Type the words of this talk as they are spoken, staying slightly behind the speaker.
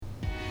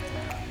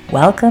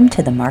Welcome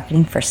to the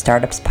Marketing for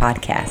Startups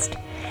podcast.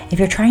 If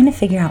you're trying to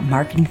figure out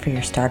marketing for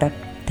your startup,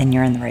 then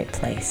you're in the right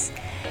place.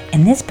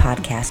 In this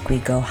podcast, we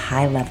go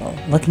high level,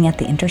 looking at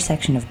the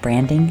intersection of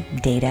branding,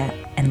 data,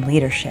 and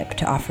leadership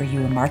to offer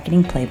you a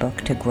marketing playbook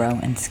to grow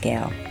and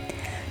scale.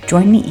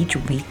 Join me each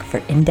week for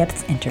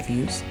in-depth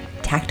interviews,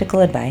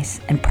 tactical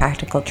advice, and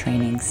practical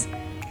trainings.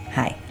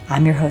 Hi,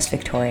 I'm your host,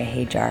 Victoria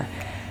Hajar,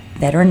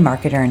 veteran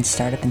marketer and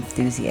startup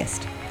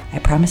enthusiast. I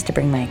promise to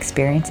bring my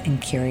experience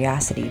and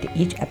curiosity to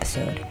each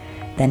episode.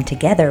 Then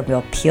together,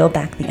 we'll peel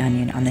back the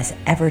onion on this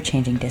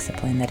ever-changing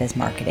discipline that is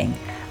marketing.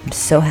 I'm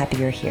so happy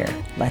you're here.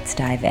 Let's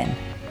dive in.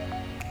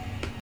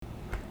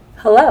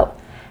 Hello,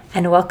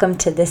 and welcome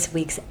to this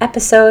week's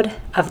episode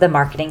of the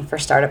Marketing for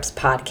Startups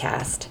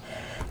podcast.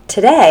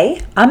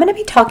 Today, I'm going to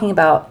be talking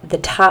about the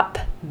top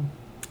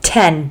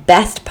 10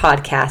 best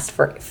podcasts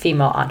for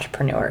female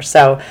entrepreneurs.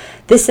 So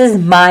this is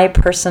my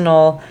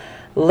personal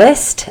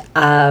list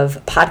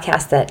of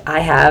podcasts that I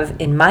have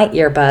in my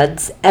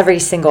earbuds every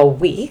single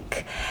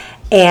week.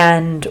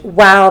 And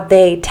while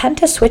they tend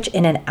to switch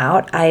in and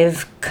out,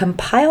 I've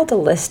compiled a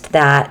list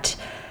that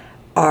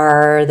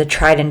are the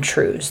tried and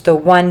trues, the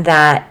one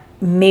that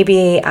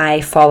maybe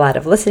I fall out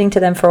of listening to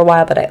them for a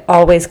while, but I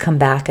always come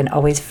back and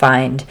always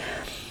find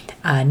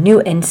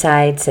new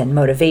insights and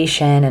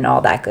motivation and all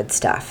that good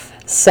stuff.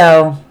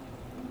 So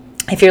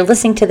if you're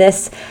listening to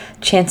this,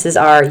 chances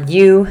are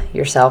you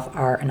yourself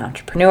are an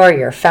entrepreneur,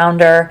 you're a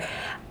founder,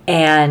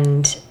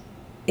 and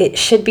it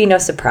should be no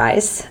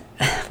surprise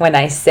when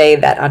I say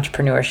that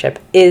entrepreneurship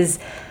is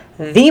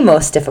the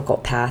most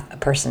difficult path a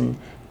person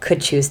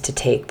could choose to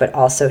take, but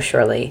also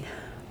surely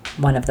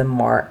one of the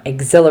more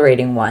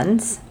exhilarating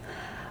ones.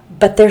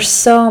 But there's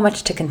so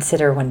much to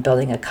consider when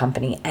building a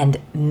company,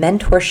 and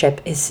mentorship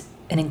is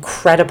an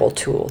incredible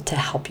tool to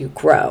help you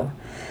grow.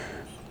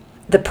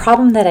 The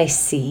problem that I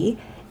see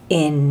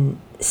in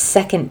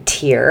second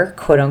tier,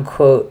 quote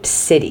unquote,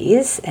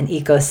 cities and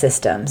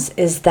ecosystems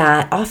is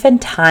that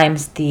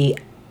oftentimes the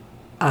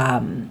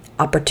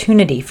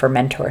opportunity for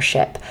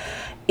mentorship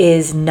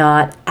is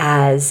not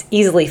as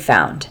easily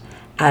found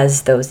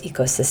as those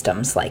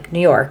ecosystems like New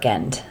York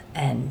and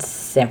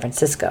San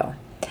Francisco.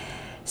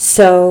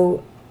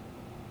 So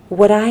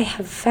what I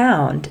have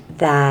found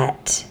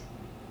that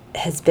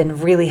has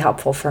been really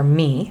helpful for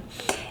me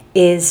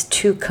is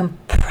to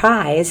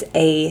comprise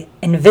an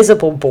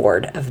invisible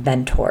board of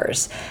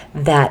mentors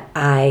that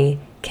I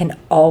can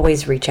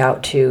always reach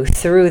out to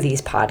through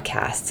these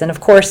podcasts. And of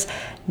course,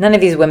 none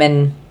of these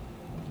women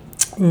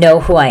know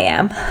who I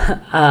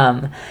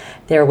am.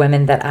 They're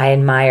women that I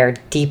admire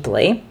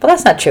deeply. Well,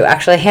 that's not true.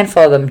 Actually, a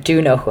handful of them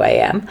do know who I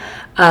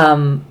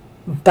am.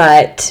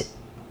 But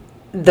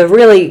the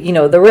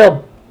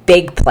real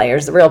big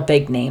players, the real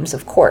big names,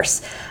 of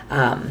course,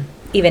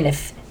 even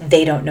if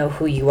they don't know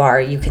who you are,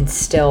 you can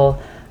still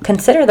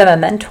consider them a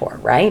mentor,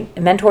 right?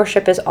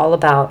 Mentorship is all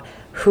about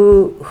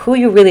who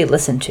you really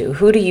listen to,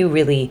 who do you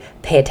really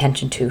pay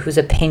attention to, whose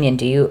opinion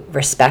do you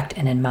respect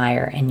and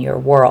admire in your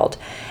world.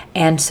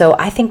 And so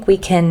I think we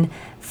can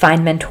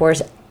find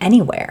mentors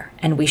anywhere,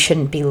 and we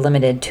shouldn't be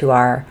limited to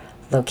our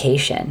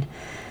location.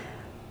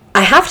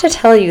 I have to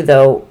tell you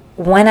though,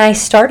 when I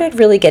started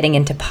really getting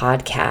into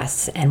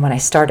podcasts and when I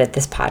started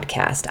this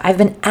podcast, I've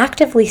been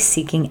actively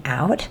seeking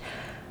out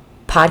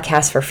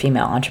podcasts for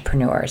female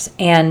entrepreneurs.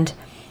 And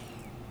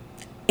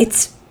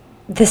it's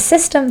the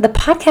system, the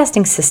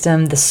podcasting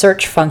system, the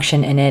search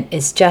function in it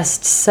is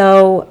just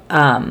so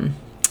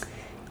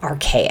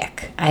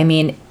archaic. I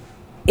mean,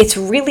 it's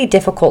really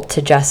difficult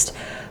to just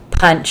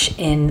punch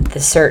in the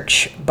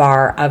search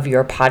bar of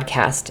your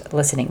podcast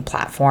listening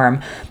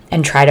platform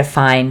and try to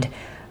find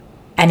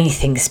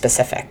anything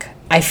specific.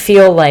 I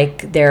feel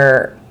like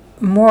they're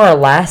more or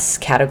less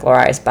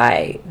categorized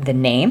by the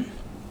name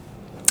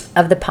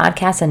of the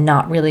podcast and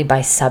not really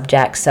by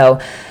subject. So,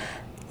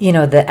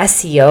 the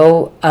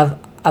SEO of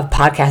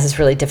podcasts is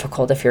really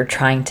difficult if you're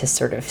trying to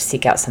sort of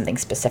seek out something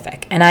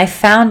specific. And I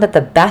found that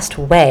the best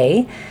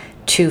way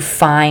to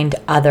find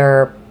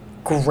other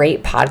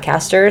great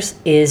podcasters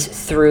is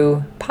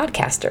through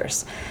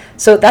podcasters.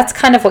 So that's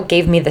kind of what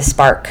gave me the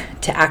spark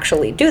to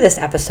actually do this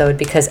episode,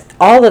 because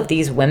all of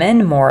these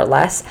women, more or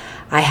less,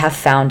 I have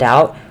found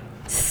out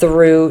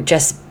through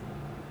just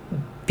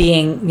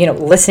being,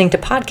 listening to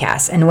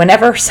podcasts. And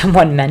whenever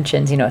someone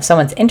mentions, if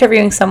someone's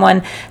interviewing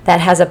someone that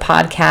has a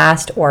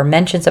podcast or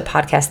mentions a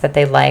podcast that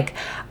they like,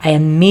 I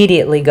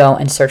immediately go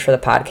and search for the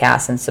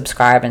podcast and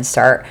subscribe and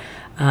start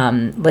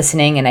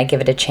listening, and I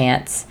give it a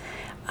chance.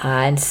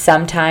 And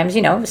sometimes,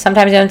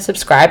 sometimes you don't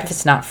subscribe if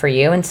it's not for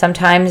you, and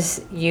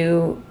sometimes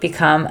you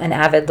become an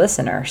avid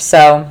listener.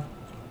 So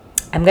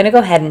I'm going to go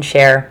ahead and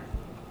share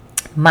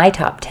my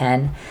top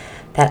 10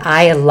 that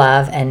I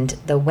love and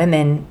the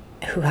women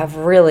who have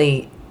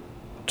really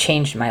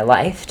changed my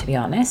life, to be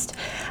honest.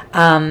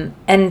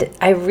 And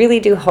I really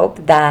do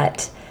hope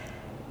that,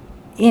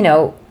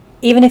 even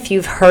if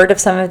you've heard of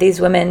some of these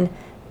women,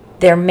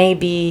 there may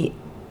be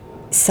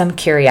some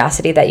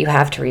curiosity that you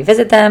have to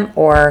revisit them,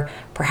 or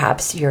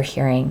perhaps you're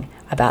hearing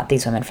about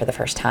these women for the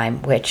first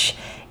time, which,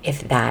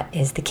 if that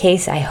is the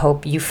case, I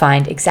hope you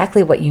find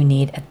exactly what you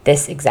need at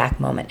this exact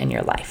moment in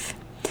your life.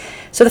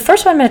 So the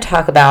first one I'm going to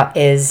talk about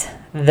is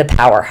the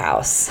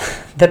powerhouse,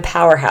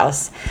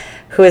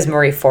 who is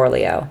Marie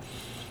Forleo.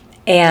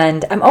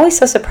 And I'm always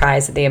so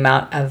surprised at the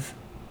amount of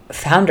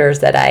founders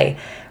that I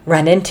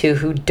run into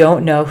who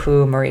don't know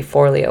who Marie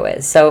Forleo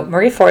is. So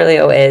Marie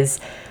Forleo is,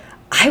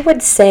 I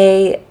would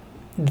say,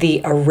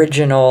 the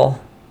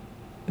original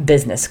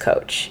business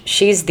coach.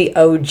 She's the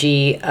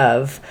OG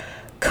of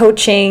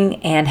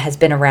coaching and has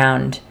been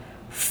around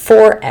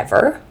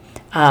forever.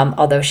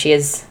 Although she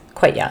is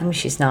quite young.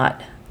 She's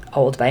not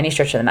old by any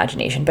stretch of the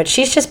imagination, but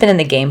she's just been in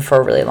the game for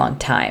a really long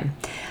time.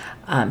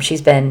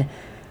 She's been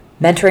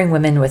mentoring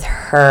women with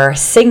her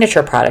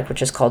signature product,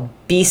 which is called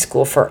B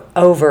School, for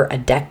over a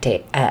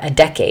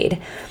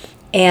decade.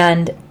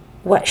 And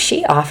what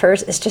she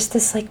offers is just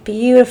this like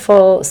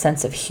beautiful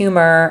sense of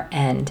humor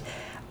and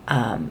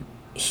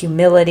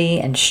humility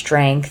and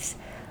strength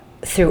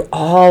through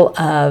all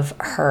of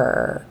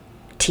her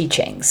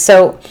teachings.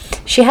 So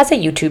she has a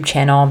YouTube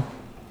channel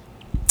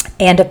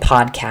and a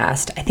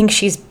podcast. I think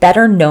she's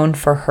better known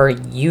for her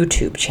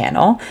YouTube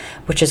channel,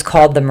 which is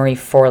called The Marie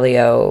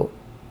Forleo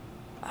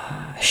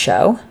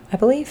Show, I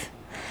believe.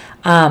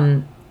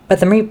 But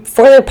the Marie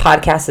Forleo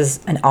podcast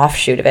is an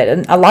offshoot of it.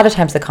 And a lot of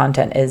times the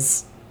content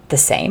is the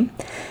same.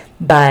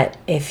 But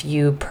if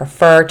you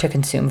prefer to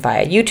consume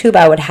via YouTube,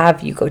 I would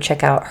have you go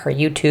check out her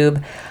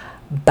YouTube.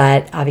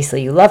 But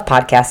obviously you love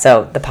podcasts,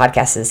 so the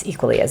podcast is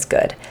equally as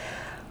good.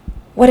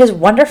 What is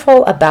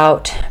wonderful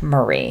about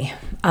Marie,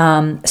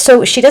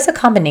 so she does a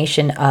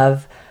combination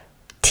of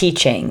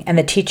teaching, and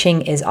the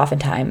teaching is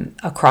oftentimes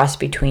a cross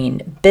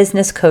between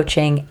business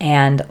coaching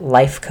and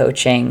life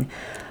coaching.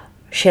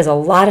 She has a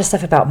lot of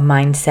stuff about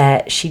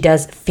mindset. She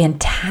does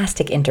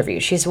fantastic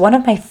interviews. She's one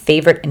of my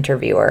favorite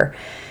interviewer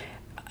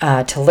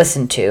to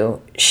listen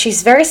to.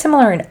 She's very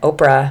similar in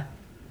Oprah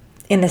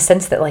in the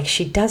sense that like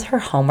she does her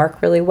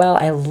homework really well.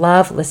 I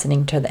love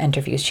listening to the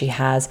interviews she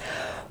has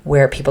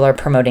where people are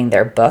promoting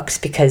their books,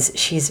 because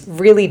she's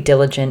really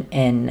diligent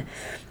in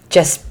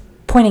just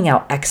pointing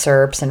out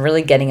excerpts and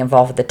really getting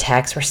involved with the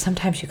text, where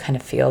sometimes you kind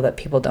of feel that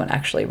people don't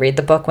actually read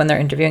the book when they're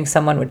interviewing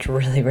someone, which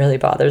really, really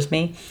bothers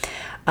me.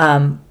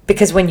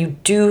 Because when you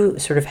do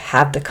sort of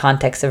have the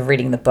context of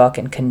reading the book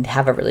and can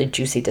have a really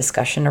juicy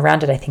discussion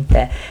around it, I think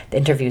that the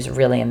interview is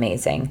really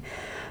amazing.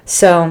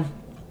 So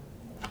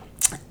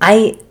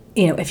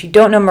if you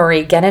don't know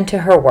Marie, get into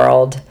her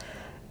world.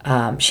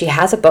 She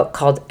has a book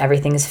called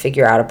Everything is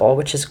Figure Outable,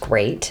 which is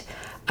great.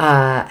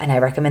 And I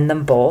recommend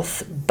them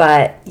both.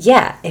 But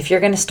yeah, if you're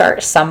going to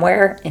start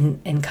somewhere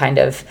in kind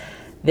of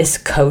this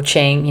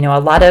coaching, a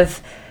lot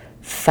of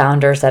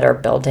founders that are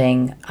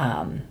building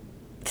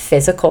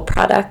physical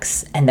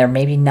products, and they're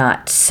maybe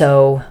not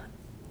so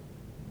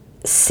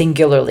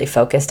singularly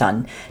focused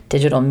on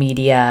digital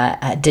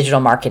media, digital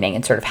marketing,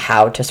 and sort of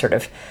how to sort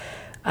of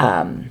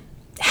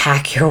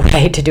hack your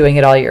way to doing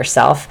it all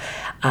yourself.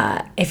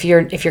 If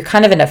you're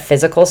kind of in a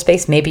physical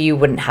space, maybe you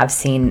wouldn't have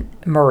seen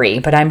Marie,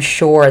 but I'm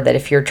sure that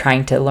if you're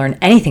trying to learn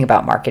anything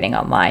about marketing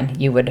online,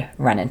 you would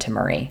run into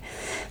Marie.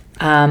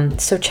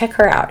 So check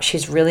her out.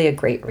 She's really a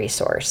great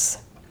resource.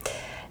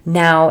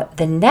 Now,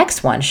 the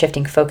next one,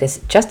 shifting focus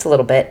just a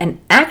little bit,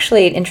 and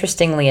actually,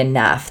 interestingly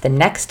enough, the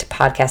next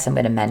podcast I'm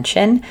going to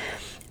mention,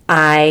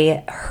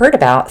 I heard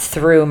about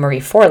through Marie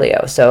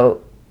Forleo.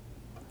 So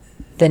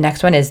the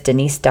next one is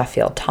Denise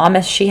Duffield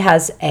Thomas. She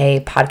has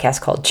a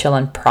podcast called Chill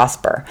and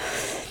Prosper.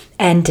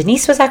 And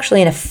Denise was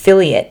actually an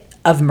affiliate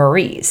of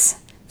Marie's.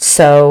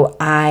 So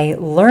I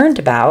learned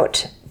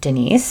about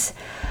Denise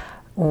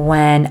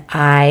when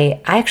I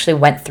actually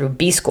went through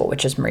B School,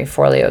 which is Marie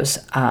Forleo's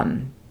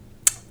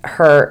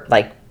her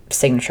like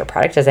signature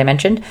product, as I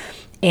mentioned.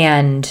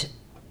 And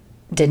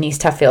Denise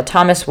Duffield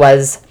Thomas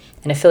was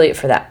an affiliate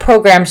for that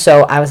program.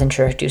 So I was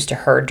introduced to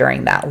her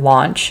during that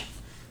launch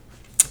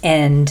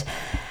and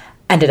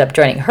ended up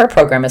joining her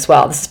program as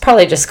well. This is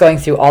probably just going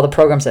through all the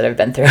programs that I've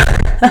been through.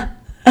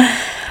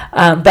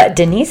 But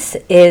Denise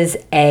is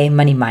a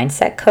money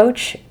mindset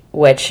coach,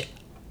 which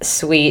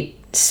sweet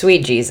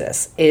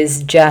Jesus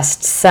is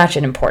just such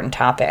an important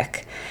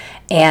topic.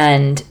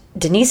 And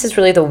Denise is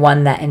really the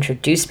one that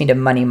introduced me to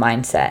money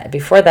mindset.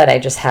 Before that,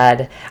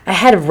 I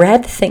had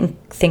read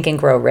Think and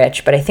Grow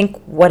Rich, but I think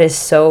what is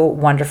so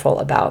wonderful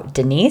about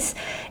Denise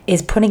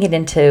is putting it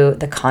into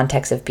the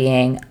context of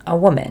being a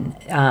woman,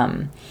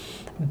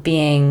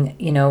 being,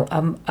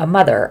 a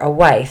mother, a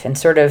wife, and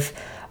sort of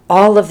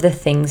all of the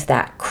things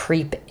that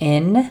creep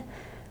in,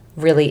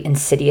 really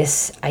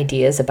insidious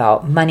ideas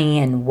about money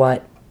and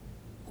what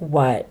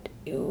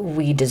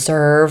we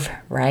deserve,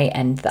 right?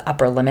 And the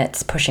upper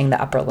limits, pushing the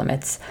upper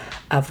limits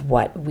of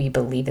what we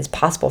believe is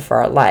possible for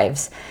our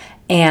lives.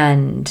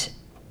 And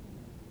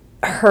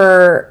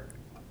her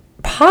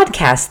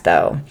podcast,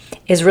 though,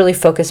 is really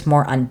focused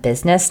more on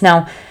business.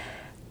 Now,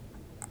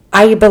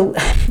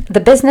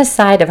 the business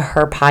side of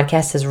her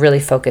podcast is really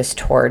focused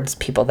towards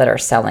people that are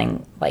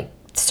selling like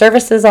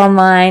services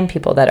online,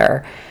 people that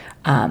are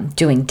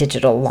doing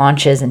digital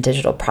launches and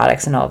digital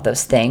products and all of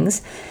those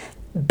things.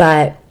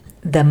 But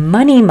the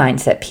money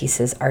mindset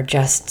pieces are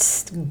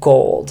just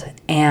gold.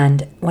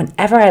 And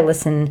whenever I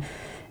listen,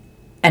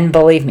 and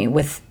believe me,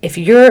 if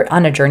you're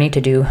on a journey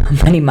to do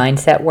money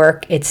mindset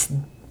work, it's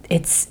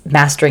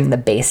mastering the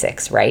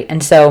basics, right?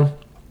 And so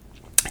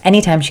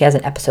anytime she has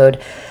an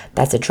episode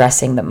that's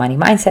addressing the money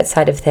mindset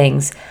side of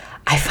things,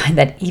 I find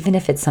that even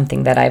if it's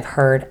something that I've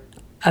heard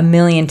a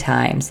million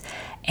times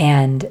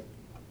and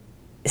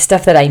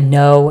stuff that I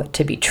know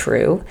to be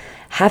true,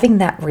 having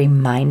that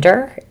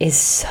reminder is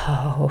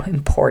so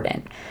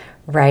important,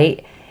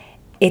 right?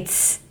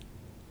 It's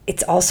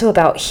also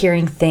about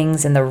hearing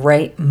things in the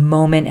right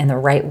moment and the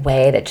right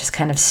way that just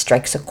kind of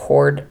strikes a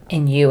chord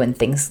in you, and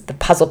the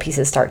puzzle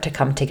pieces start to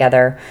come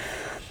together.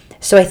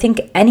 So I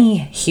think any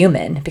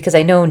human, because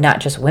I know not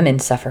just women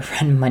suffer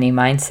from money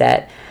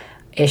mindset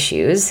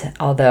issues,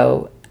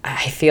 although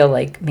I feel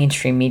like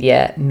mainstream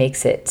media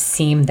makes it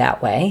seem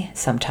that way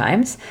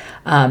sometimes.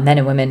 Men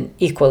and women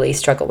equally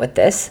struggle with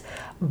this.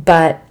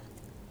 But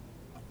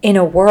in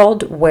a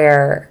world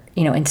where,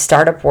 in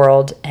startup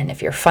world, and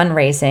if you're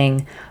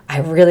fundraising, I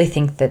really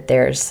think that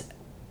there's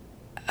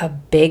a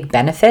big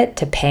benefit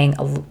to paying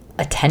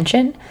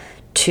attention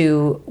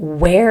to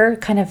where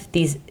kind of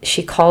these,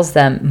 she calls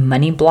them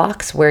money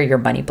blocks, where your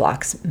money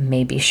blocks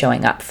may be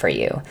showing up for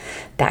you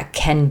that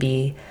can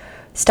be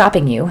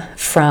stopping you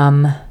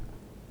from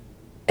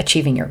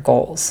achieving your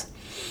goals.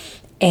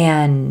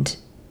 And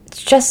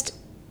it's just,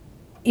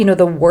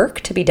 the work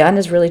to be done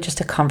is really just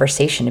a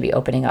conversation to be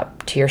opening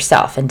up to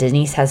yourself. And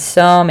Denise has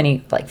so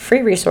many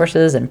free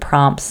resources and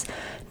prompts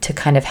to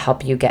kind of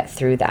help you get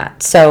through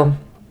that. So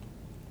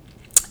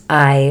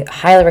I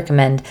highly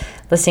recommend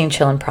listening to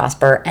Chill and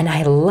Prosper. And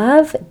I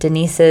love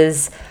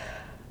Denise's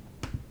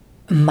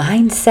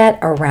mindset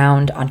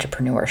around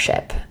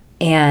entrepreneurship.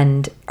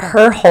 And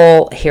her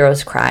whole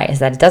hero's cry is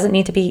that it doesn't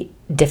need to be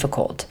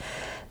difficult,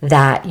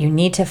 that you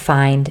need to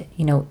find,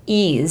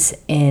 ease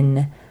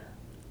in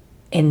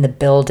the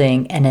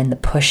building and in the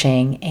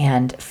pushing,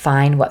 and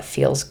find what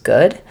feels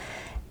good.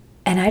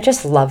 And I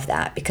just love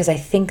that, because I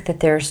think that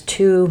there's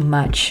too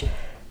much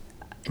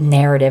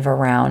narrative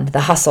around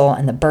the hustle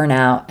and the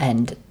burnout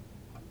and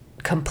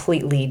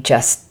completely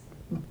just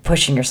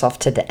pushing yourself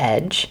to the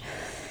edge.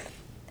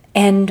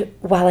 And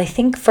while I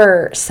think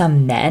for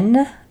some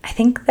men, I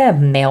think the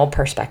male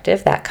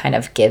perspective, that kind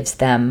of gives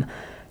them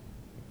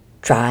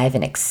drive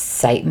and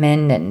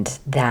excitement, and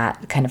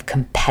that kind of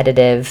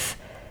competitive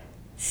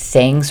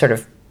thing sort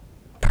of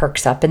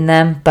perks up in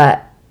them.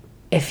 But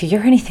if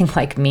you're anything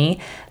like me,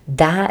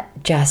 that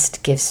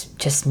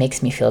just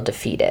makes me feel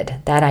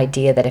defeated. That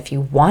idea that if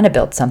you want to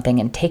build something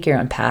and take your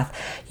own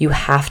path, you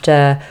have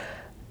to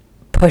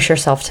push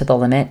yourself to the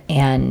limit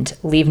and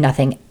leave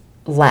nothing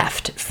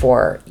left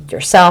for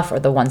yourself or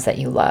the ones that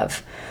you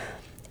love.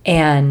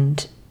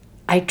 And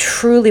I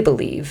truly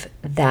believe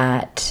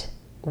that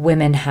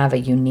women have a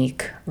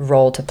unique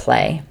role to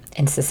play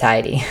in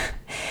society,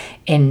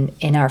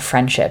 in our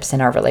friendships,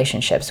 in our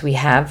relationships. We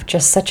have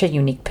just such a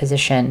unique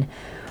position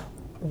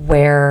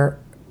where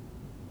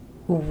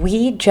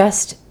we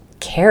just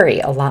carry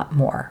a lot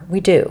more. We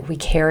do. We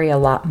carry a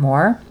lot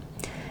more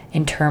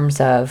in terms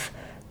of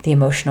the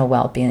emotional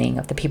well-being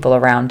of the people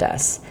around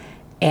us.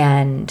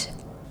 And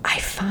I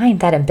find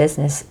that in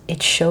business,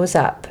 it shows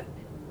up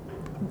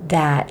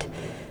that,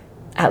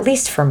 at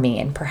least for me,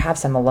 and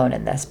perhaps I'm alone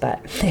in this,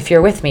 but if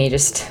you're with me,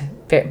 just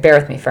bear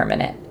with me for a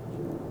minute.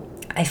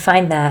 I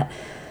find that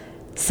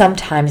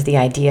sometimes the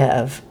idea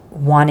of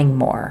wanting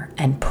more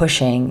and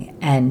pushing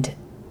and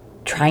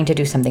trying to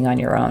do something on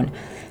your own,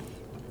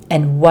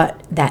 and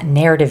what that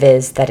narrative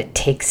is that it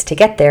takes to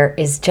get there,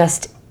 is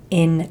just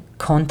in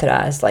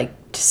contra, is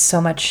just so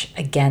much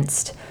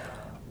against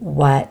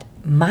what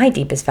my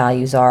deepest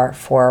values are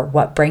for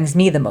what brings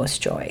me the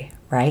most joy,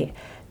 right?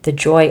 The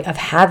joy of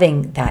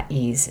having that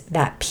ease,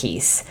 that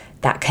peace,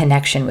 that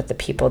connection with the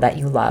people that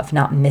you love,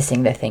 not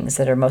missing the things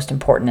that are most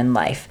important in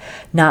life,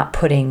 not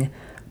putting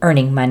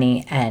earning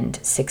money and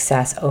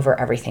success over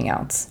everything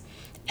else.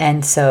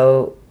 And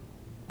so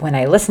when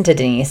I listen to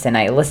Denise and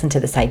I listen to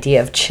this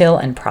idea of chill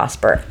and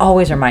prosper, it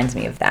always reminds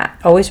me of that.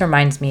 Always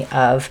reminds me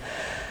of,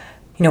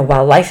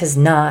 while life is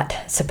not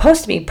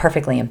supposed to be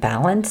perfectly in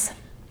balance,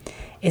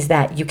 is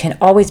that you can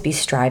always be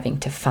striving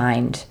to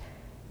find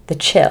the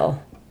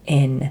chill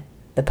in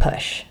the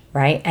push,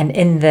 right? And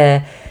in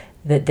the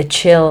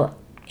chill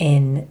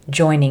in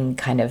joining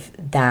kind of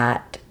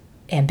that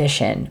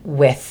ambition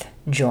with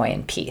joy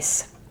and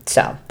peace.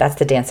 So that's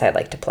the dance I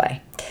like to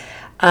play.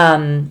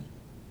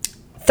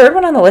 Third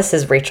one on the list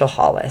is Rachel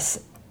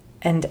Hollis.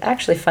 And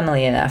actually,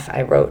 funnily enough,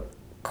 I wrote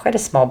quite a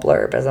small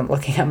blurb as I'm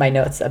looking at my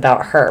notes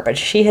about her, but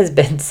she has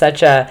been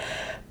such a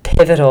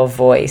pivotal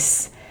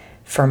voice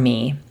for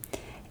me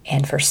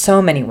and for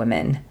so many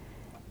women.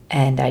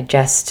 And I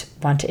just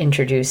want to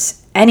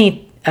introduce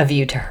any of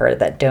you to her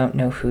that don't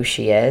know who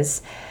she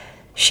is.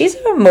 She's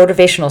a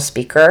motivational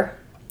speaker,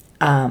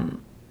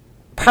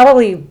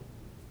 probably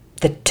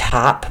the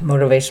top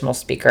motivational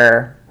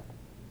speaker,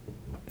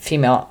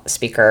 female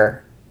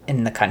speaker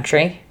in the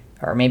country,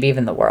 or maybe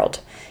even the world.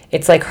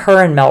 It's like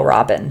her and Mel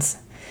Robbins.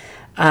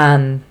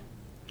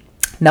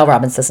 Mel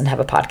Robbins doesn't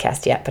have a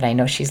podcast yet, but I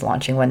know she's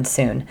launching one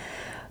soon.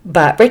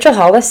 But Rachel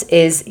Hollis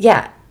is,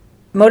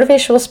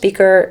 motivational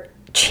speaker,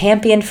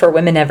 champion for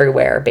women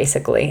everywhere,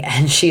 basically.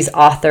 And she's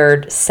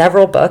authored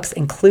several books,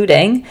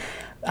 including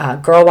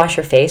Girl Wash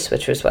Your Face,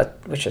 which was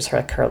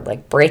her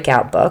like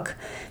breakout book.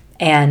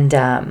 And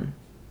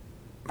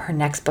her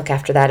next book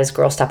after that is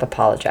Girl Stop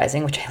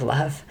Apologizing, which I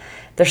love.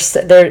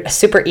 They're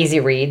super easy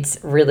reads,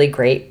 really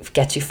great,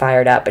 gets you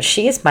fired up. But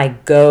she is my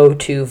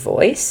go-to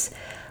voice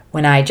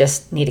when I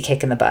just need a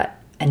kick in the butt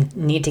and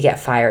need to get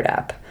fired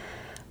up.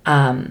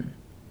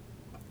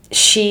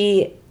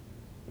 She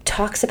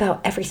talks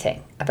about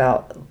everything,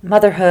 about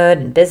motherhood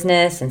and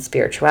business and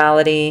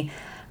spirituality.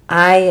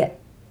 I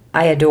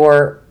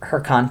adore her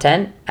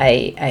content.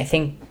 I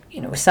think,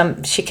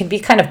 she can be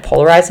kind of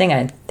polarizing.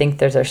 I think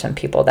there's some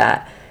people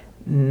that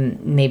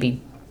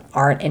maybe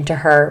aren't into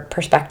her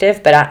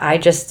perspective, but I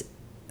just,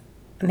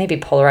 maybe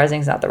polarizing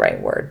is not the right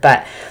word,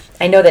 but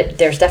I know that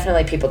there's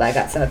definitely people that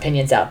got some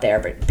opinions out there,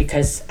 but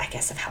because I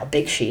guess of how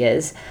big she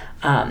is,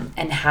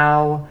 and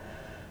how,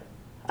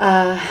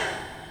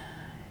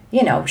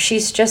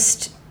 she's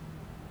just,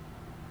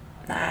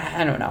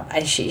 I don't know.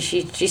 She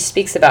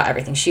speaks about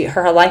everything.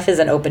 Her life is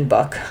an open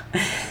book,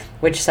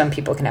 which some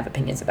people can have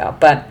opinions about,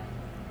 but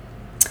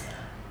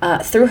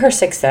through her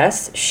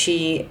success,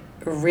 she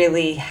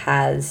really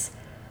has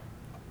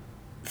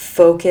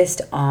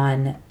focused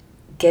on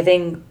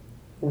giving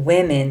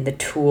women the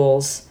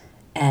tools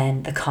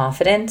and the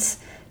confidence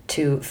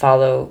to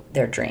follow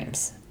their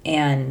dreams.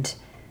 And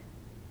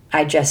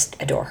I just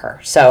adore her.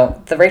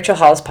 So the Rachel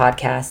Hollis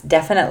podcast,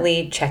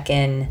 definitely check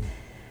in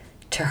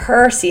to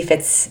her, see if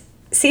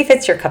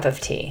it's your cup of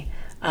tea.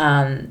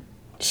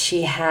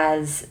 She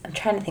has, I'm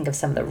trying to think of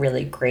some of the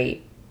really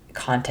great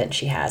content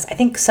she has. I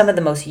think some of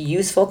the most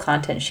useful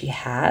content she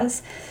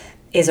has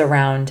is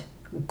around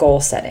goal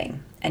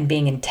setting and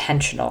being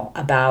intentional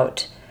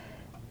about,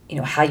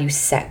 how you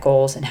set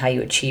goals and how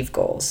you achieve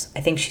goals. I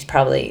think she's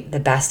probably the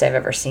best I've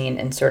ever seen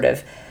in sort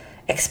of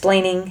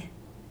explaining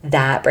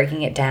that,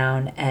 breaking it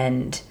down,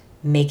 and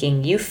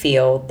making you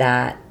feel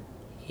that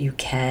you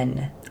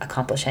can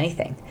accomplish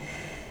anything.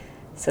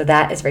 So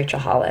that is Rachel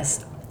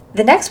Hollis.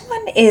 The next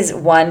one is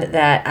one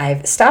that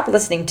I've stopped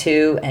listening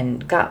to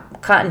and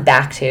gotten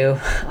back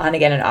to on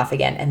again and off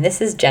again, and this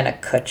is Jenna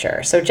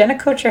Kutcher. So Jenna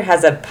Kutcher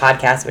has a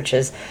podcast, which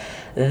is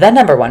the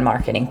 #1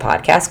 marketing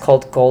podcast,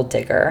 called Goal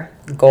Digger,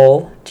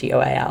 Goal,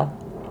 Goal.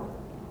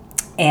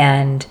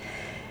 And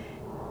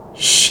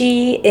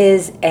she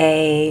is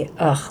a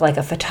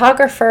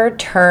photographer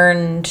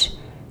turned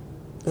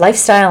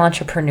lifestyle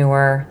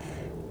entrepreneur.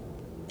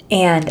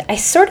 And I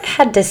sort of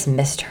had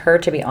dismissed her,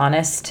 to be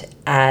honest,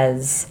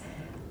 as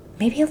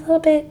maybe a little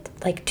bit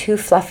like too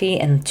fluffy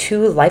and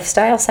too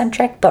lifestyle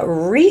centric. But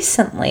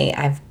recently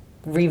I've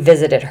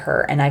revisited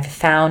her and I've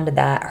found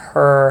that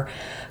her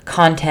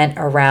content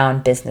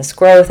around business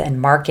growth and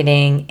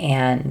marketing,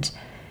 and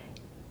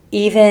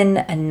even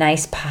a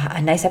nice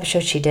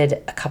episode she did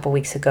a couple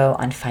weeks ago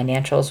on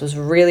financials, was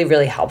really,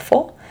 really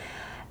helpful.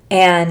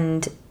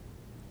 And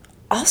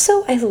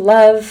also I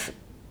love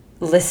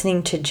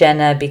listening to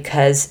Jenna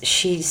because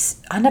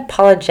she's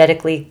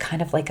unapologetically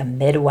kind of like a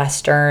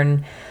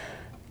Midwestern,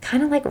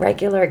 kind of like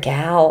regular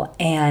gal,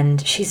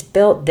 and she's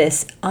built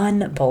this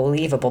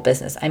unbelievable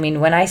business. I mean,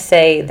 when I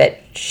say that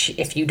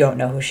if you don't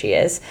know who she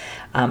is,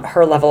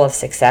 her level of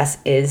success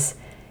is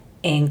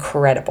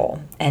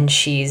incredible. And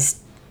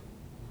she's,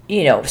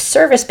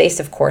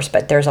 service-based, of course,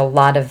 but there's a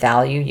lot of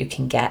value you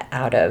can get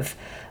out of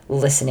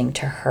listening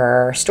to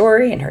her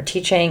story and her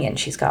teaching, and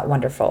she's got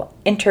wonderful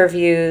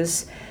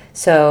interviews.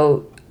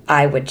 So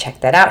I would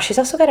check that out. She's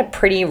also got a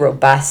pretty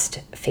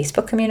robust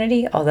Facebook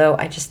community, although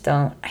I just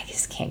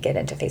can't get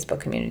into Facebook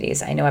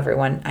communities. I know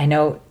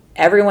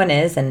everyone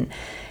is,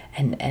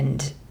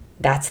 and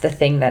that's the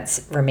thing that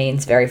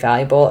remains very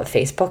valuable of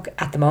Facebook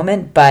at the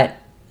moment, but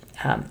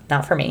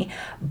not for me.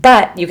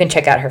 But you can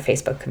check out her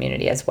Facebook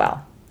community as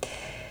well.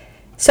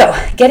 So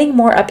getting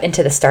more up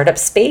into the startup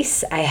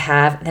space, I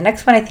have the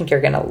next one I think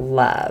you're going to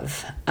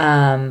love.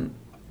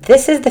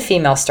 This is the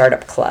Female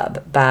Startup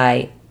Club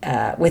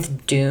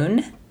with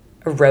Dune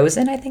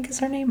Rosen, I think is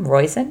her name,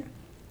 Roizen.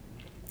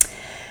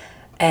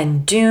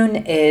 And Dune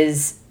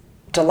is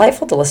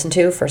delightful to listen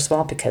to, first of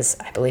all, because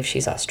I believe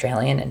she's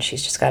Australian and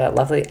she's just got a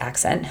lovely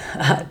accent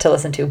to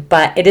listen to.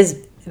 But it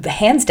is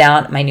hands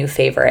down my new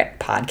favorite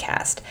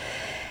podcast.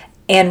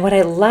 And what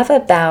I love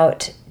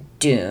about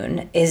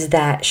Dune is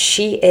that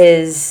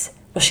she's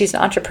an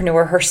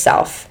entrepreneur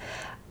herself.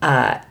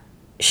 And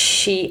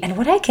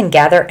what I can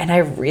gather, and I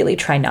really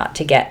try not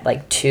to get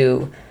like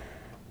too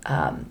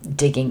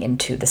digging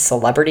into the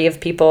celebrity of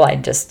people.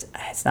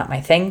 It's not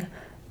my thing.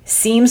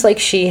 Seems like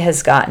she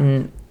has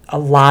gotten a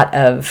lot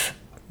of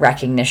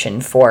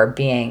recognition for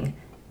being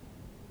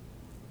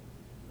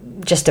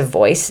just a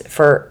voice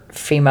for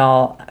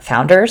female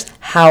founders.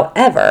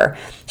 However,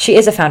 she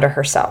is a founder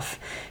herself.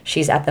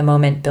 She's at the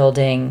moment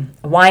building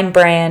a wine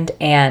brand,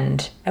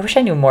 and I wish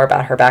I knew more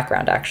about her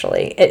background,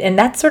 actually. And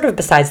that's sort of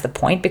besides the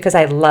point, because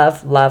I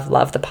love, love,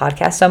 love the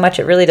podcast so much.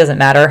 It really doesn't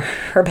matter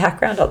her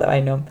background, although I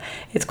know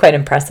it's quite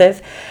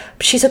impressive.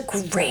 But she's a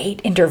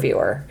great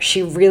interviewer.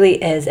 She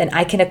really is. And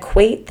I can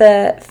equate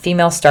the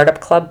Female Startup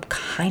Club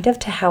kind of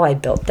to how I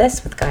built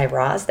this with Guy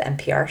Raz, the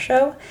NPR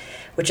show,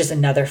 which is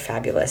another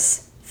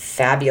fabulous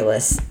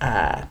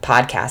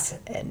podcast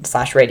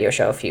and / radio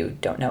show if you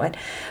don't know it.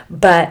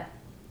 But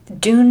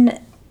Doone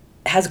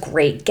has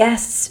great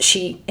guests.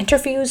 She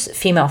interviews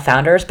female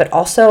founders, but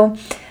also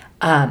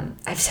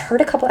I've heard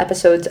a couple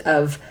episodes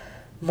of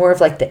more of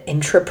like the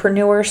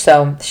intrapreneur.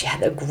 So she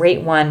had a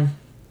great one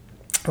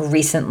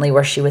recently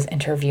where she was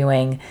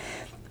interviewing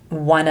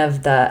one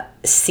of the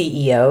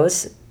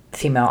CEOs,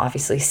 female,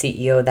 obviously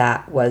CEO,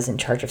 that was in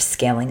charge of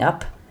scaling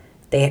up.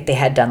 They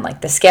had done like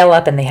the scale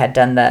up, and they had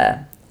done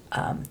the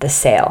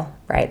sale,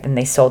 right? And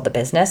they sold the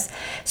business.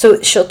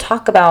 So she'll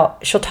talk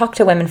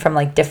to women from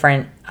like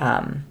different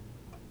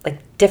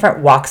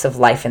walks of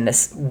life in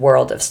this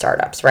world of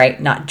startups, right?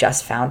 Not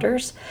just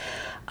founders.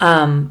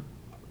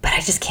 But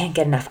I just can't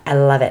get enough. I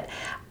love it.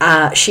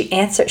 She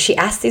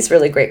asked these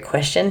really great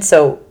questions.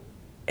 So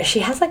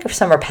she has like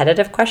some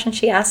repetitive questions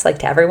she asks like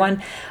to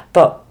everyone,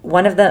 but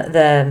one of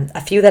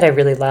a few that I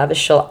really love is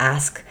she'll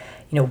ask,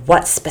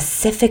 what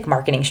specific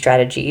marketing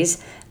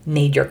strategies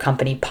made your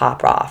company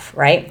pop off,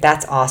 right?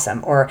 That's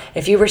awesome. Or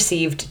if you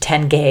received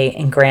 10K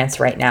in grants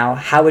right now,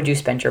 how would you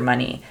spend your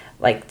money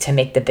like to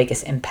make the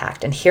biggest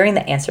impact? And hearing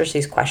the answers to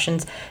these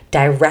questions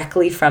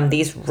directly from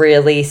these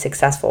really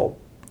successful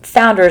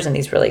founders and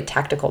these really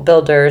tactical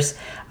builders,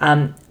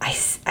 I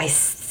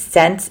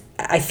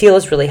feel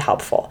is really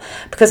helpful,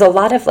 because a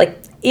lot of like,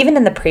 even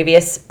in the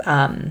previous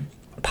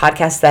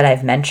podcasts that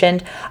I've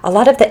mentioned, a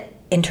lot of the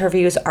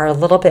interviews are a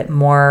little bit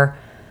more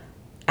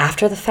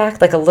after the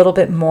fact, like a little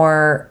bit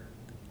more,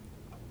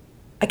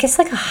 I guess,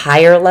 like a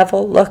higher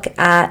level look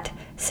at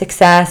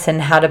success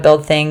and how to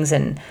build things.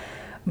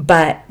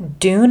 But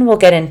Doone will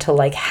get into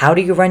like, how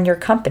do you run your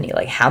company?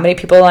 Like, how many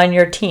people are on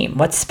your team?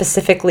 What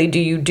specifically do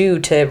you do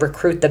to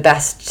recruit the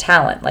best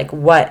talent? Like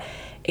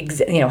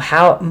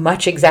how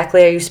much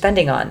exactly are you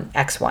spending on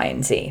X, Y,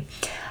 and Z?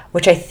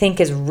 Which I think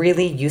is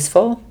really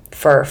useful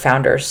for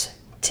founders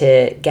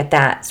to get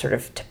that sort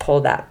of, to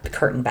pull that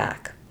curtain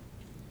back.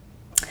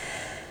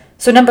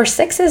 So number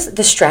 6 is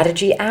the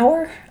strategy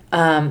hour.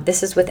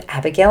 This is with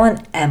Abigail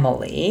and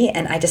Emily,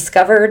 and I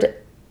discovered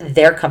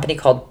their company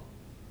called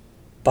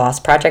Boss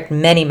Project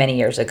many, many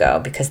years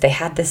ago because they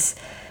had this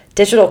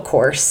digital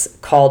course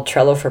called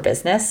Trello for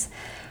Business,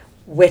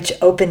 which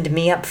opened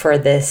me up for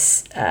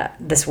this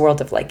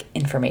world of like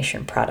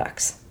information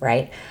products,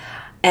 right?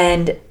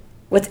 And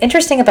what's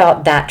interesting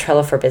about that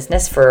Trello for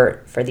Business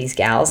for these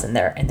gals in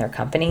their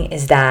company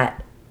is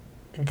that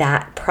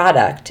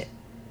product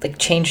like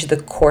changed the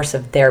course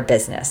of their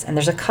business. And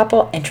there's a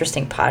couple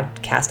interesting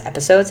podcast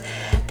episodes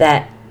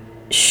that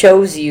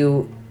shows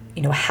you,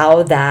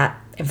 how that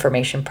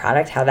information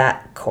product, how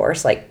that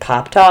course like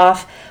popped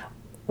off,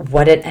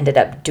 what it ended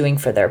up doing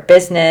for their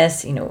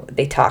business.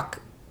 They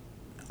talk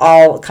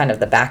all kind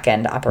of the back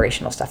end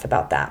operational stuff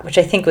about that, which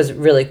I think was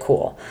really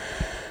cool.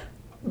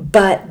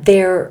 But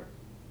they're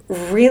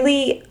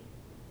really,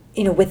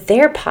 with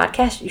their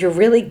podcast, you're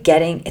really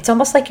getting, it's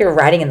almost like you're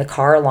riding in the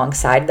car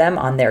alongside them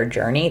on their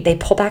journey. They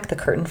pull back the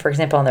curtain, for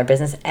example, on their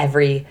business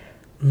every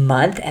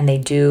month, and they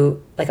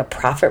do like a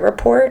profit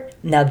report.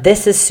 Now,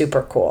 this is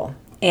super cool.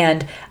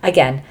 And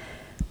again,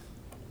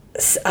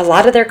 a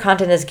lot of their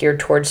content is geared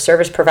towards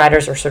service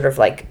providers or sort of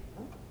like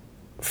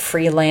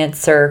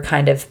freelancer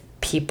kind of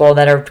people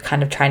that are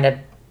kind of trying to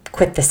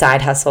quit the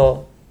side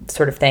hustle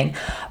sort of thing.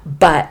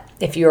 But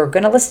if you're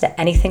going to listen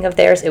to anything of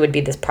theirs, it would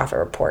be this profit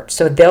report.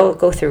 So they'll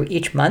go through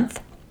each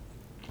month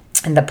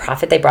and the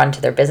profit they brought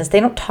into their business.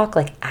 They don't talk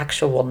like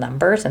actual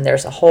numbers, and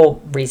there's a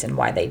whole reason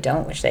why they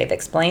don't, which they've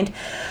explained.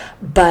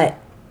 But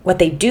what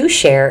they do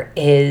share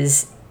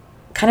is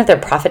kind of their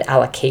profit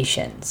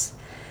allocations.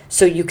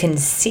 So you can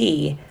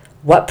see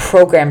what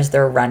programs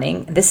they're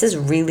running. This is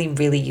really,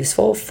 really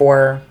useful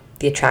for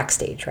the attract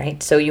stage,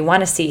 right? So you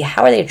want to see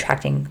how are they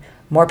attracting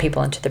more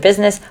people into their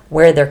business,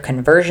 where are their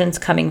conversions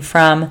coming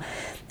from.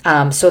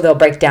 So they'll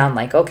break down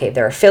like, okay,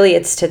 they're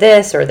affiliates to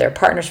this, or they're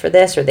partners for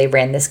this, or they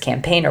ran this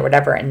campaign or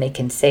whatever. And they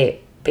can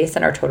say, based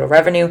on our total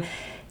revenue,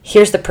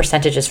 here's the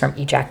percentages from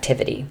each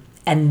activity.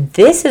 And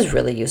this is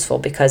really useful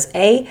because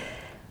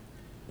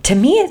to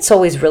me, it's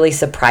always really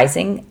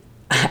surprising.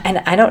 And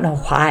I don't know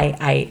why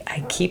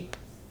I keep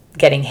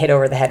getting hit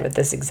over the head with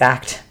this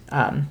exact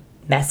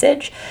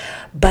message.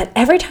 But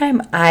every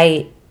time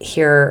I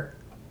hear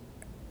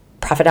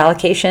profit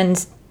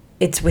allocations,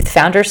 it's with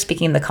founders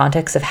speaking in the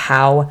context of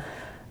how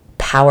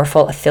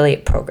powerful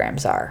affiliate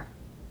programs are.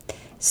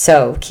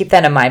 So keep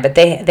that in mind. But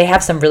they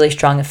have some really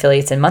strong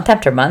affiliates, and month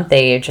after month,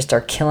 they just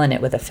are killing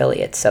it with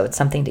affiliates. So it's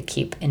something to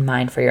keep in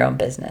mind for your own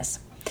business.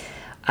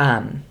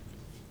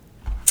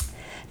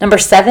 Number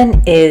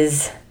 7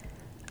 is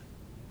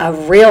a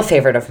real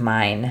favorite of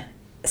mine,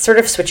 sort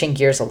of switching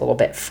gears a little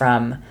bit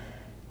from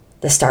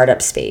the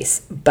startup space,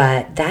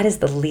 but that is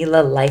the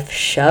Leela Life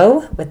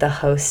Show with the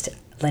host,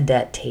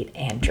 Linda Tate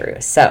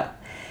Andrews. So,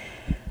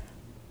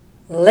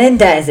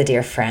 Linda is a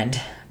dear friend,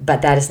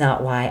 but that is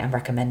not why I'm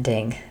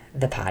recommending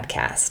the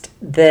podcast.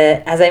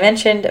 As I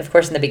mentioned, of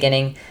course, in the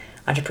beginning,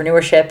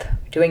 entrepreneurship,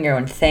 doing your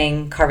own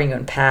thing, carving your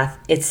own path,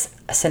 it's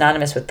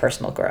synonymous with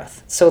personal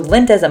growth. So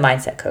Linda is a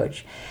mindset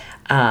coach,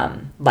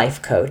 life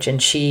coach,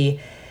 and she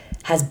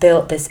has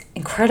built this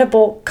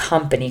incredible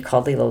company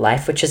called Leela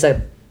Life, which is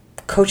a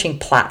coaching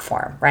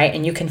platform, right?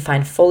 And you can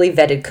find fully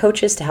vetted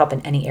coaches to help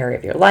in any area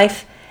of your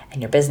life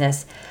and your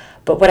business.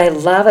 But what I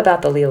love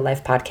about the Leela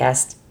Life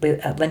podcast,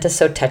 Linda's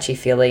so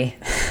touchy-feely,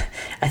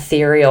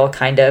 ethereal,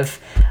 kind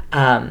of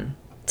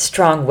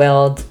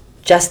strong-willed,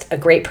 just a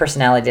great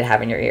personality to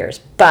have in your ears.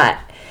 But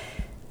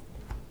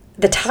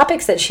the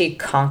topics that she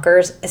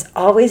conquers is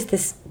always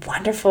these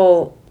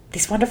wonderful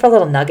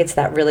little nuggets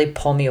that really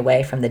pull me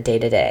away from the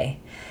day-to-day.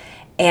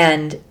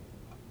 And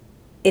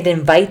it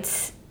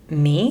invites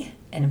me,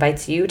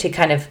 invites you to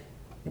kind of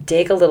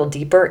dig a little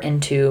deeper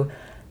into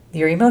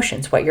your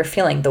emotions, what you're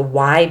feeling, the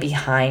why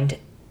behind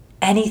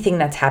anything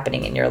that's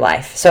happening in your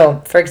life.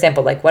 So, for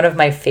example, like one of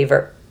my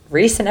favorite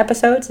recent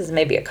episodes is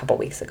maybe a couple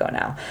weeks ago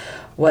now,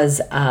 was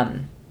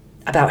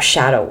about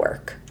shadow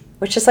work,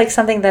 which is like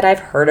something that I've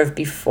heard of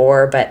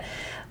before, but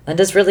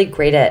Linda's really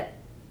great at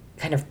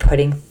kind of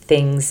putting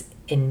things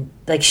in,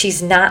 like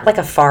she's not like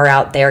a far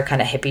out there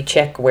kind of hippie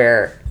chick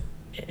where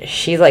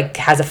she like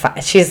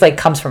she's like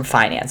comes from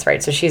finance,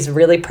 right? So she's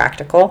really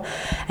practical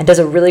and does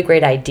a really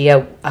great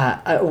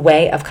a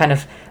way of kind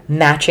of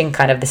matching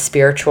kind of the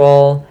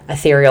spiritual,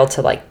 ethereal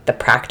to like the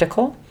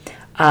practical.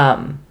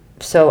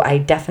 So I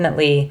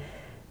definitely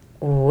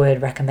would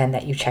recommend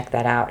that you check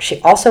that out. She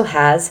also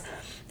has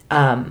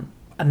a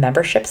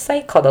membership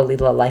site called the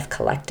Leela Life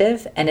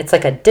Collective, and it's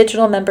like a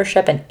digital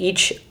membership, and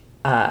each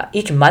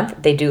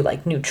month they do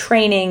like new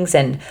trainings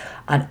and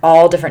on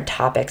all different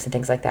topics and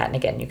things like that. And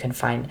again, you can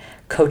find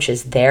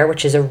coaches there,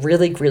 which is a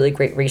really, really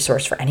great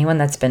resource for anyone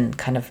that's been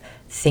kind of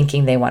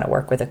thinking they want to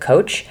work with a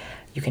coach.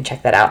 You can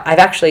check that out. I've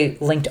actually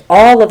linked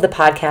all of the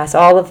podcasts,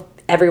 all of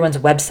everyone's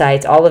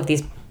websites, all of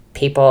these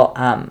people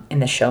in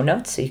the show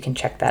notes, so you can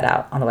check that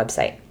out on the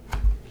website.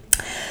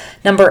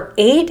 Number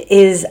 8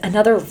 is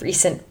another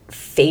recent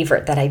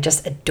favorite that I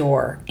just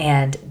adore,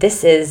 and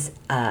this is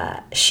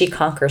She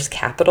Conquers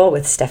Capital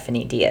with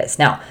Stephanie Diaz.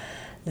 Now,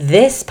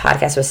 this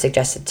podcast was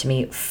suggested to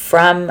me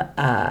from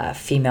a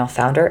female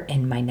founder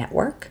in my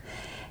network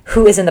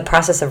who is in the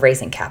process of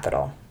raising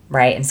capital,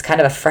 right? And it's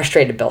kind of a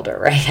frustrated builder,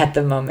 right, at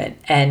the moment.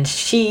 And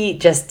she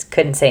just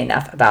couldn't say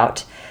enough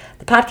about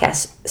the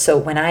podcast. So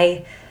when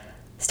I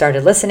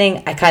started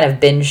listening, I kind of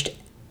binged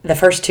the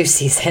first 2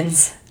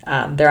 seasons.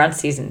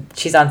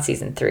 She's on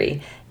season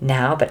 3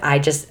 now, but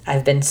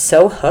I've been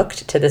so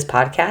hooked to this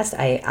podcast.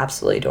 I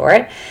absolutely adore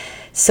it.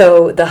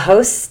 So the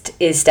host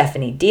is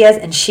Stephanie Diaz,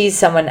 and she's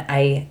someone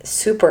I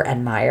super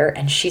admire,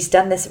 and she's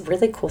done this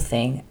really cool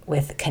thing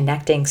with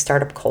connecting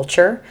startup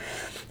culture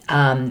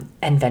and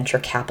venture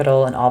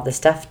capital and all this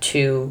stuff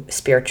to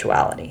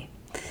spirituality.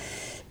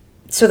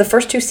 So the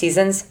first 2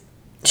 seasons,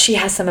 she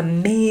has some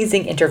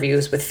amazing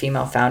interviews with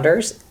female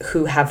founders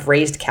who have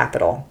raised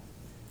capital.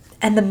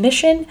 And the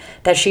mission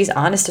that she's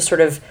on is to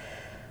sort of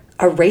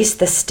erase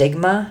the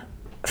stigma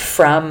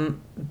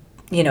from,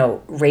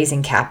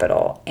 raising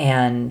capital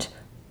and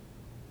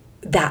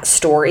that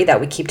story that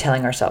we keep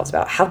telling ourselves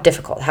about how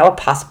difficult, how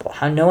impossible,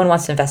 how no one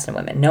wants to invest in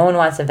women. No one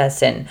wants to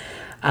invest in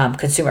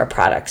consumer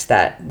products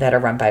that are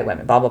run by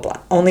women, blah, blah, blah.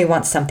 Only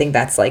wants something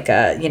that's like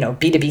a,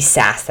 B2B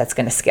SaaS that's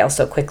going to scale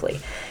so quickly.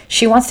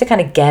 She wants to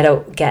kind of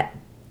get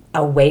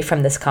away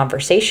from this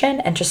conversation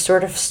and just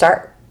sort of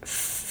start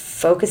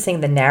focusing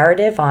the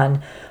narrative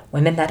on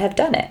women that have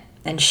done it.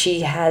 And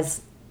she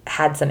has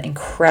had some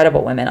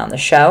incredible women on the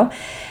show.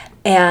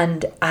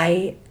 And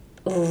I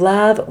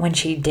love when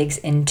she digs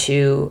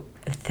into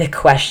the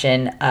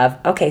question of,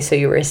 okay, so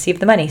you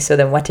received the money, so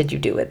then what did you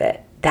do with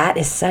it? That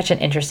is such an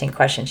interesting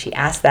question. She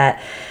asked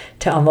that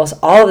to almost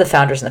all of the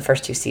founders in the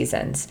first 2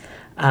 seasons,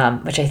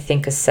 which I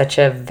think is such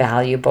a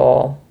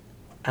valuable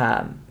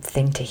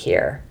thing to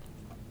hear.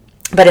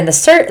 But in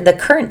the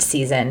current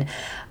season,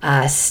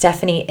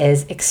 Stephanie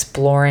is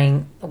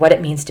exploring what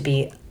it means to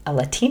be a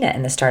Latina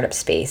in the startup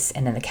space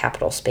and in the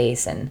capital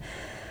space. And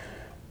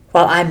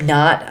while I'm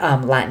not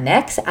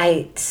Latinx,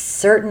 I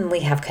certainly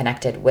have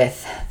connected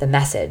with the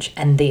message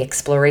and the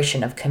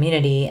exploration of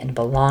community and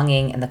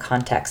belonging in the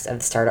context of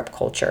the startup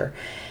culture.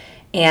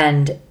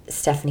 And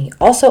Stephanie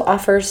also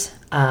offers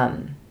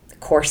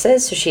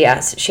courses. So she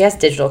has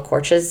digital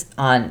courses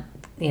on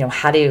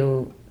how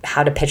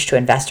to pitch to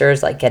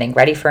investors, like getting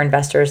ready for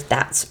investors.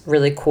 That's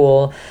really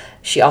cool.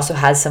 She also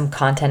has some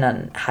content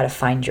on how to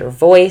find your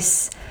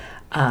voice,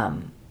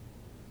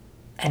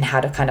 and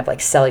how to kind of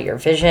like sell your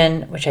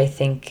vision, which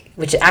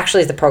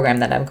actually is the program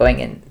that I'm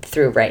going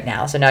through right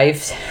now. So now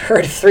you've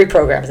heard of 3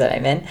 programs that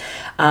I'm in.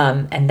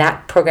 And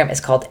that program is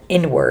called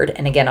Inward.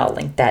 And again, I'll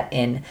link that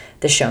in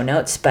the show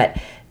notes. But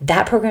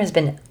that program has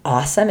been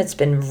awesome. It's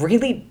been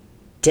really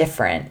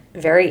different,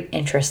 very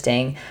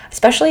interesting,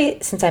 especially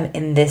since I'm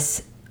in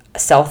this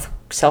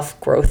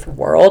self-growth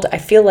world. I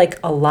feel like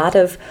a lot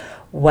of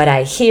what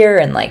I hear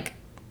and like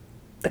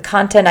the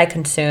content I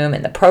consume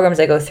and the programs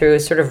I go through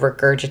is sort of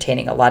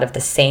regurgitating a lot of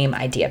the same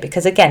idea,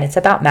 because again, it's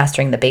about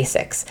mastering the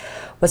basics.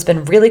 What's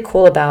been really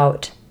cool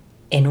about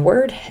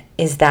Inward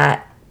is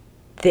that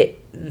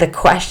the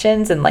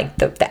questions and like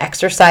the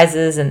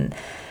exercises and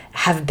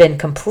have been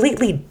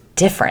completely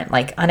different,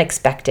 like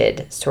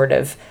unexpected sort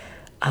of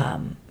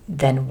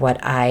than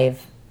what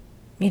I've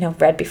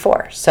read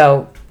before.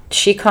 So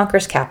She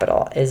Conquers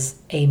Capital is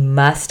a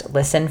must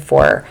listen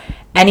for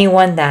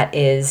anyone that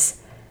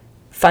is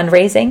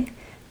fundraising,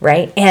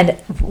 right? And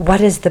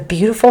what is the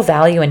beautiful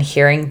value in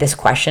hearing this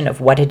question of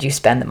what did you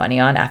spend the money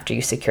on after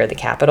you secure the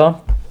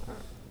capital?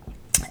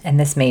 And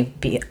this may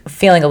be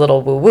feeling a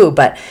little woo-woo,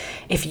 but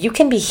if you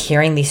can be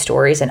hearing these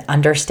stories and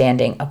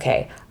understanding,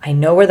 okay, I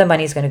know where the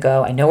money's going to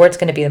go. I know where it's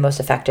going to be the most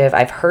effective.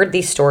 I've heard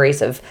these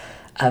stories of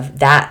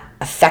that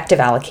effective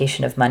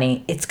allocation of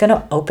money. It's going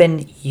to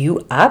open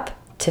you up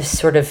to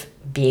sort of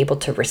be able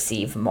to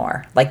receive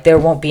more. Like there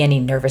won't be any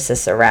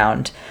nervousness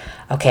around,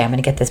 okay, I'm going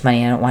to get this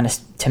money. I don't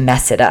want to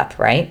mess it up,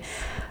 right?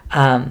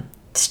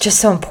 It's just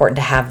so important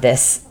to have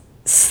this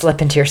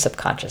slip into your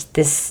subconscious,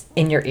 this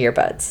in your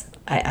earbuds.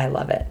 I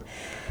love it.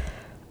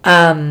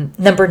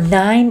 Number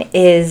 9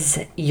 is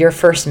Your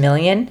First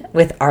Million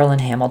with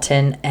Arlan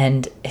Hamilton.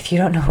 And if you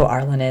don't know who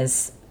Arlan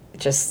is,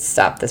 just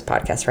stop this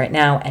podcast right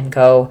now and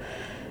go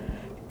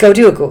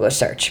do a Google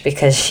search,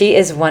 because she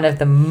is one of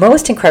the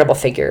most incredible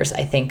figures,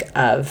 I think,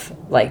 of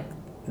like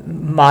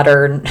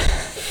the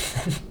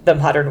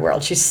modern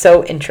world. She's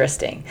so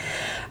interesting.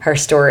 Her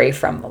story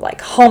from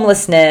like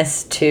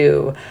homelessness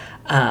to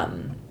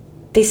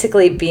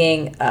basically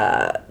being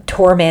a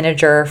tour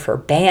manager for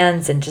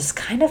bands and just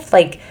kind of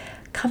like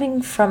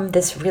coming from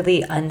this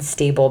really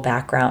unstable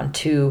background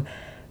to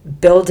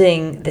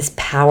building this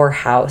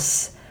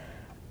powerhouse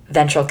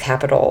venture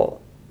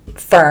capital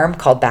firm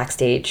called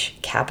Backstage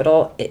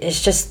Capital.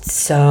 It's just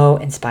so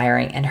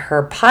inspiring. And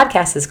her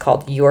podcast is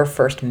called Your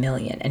First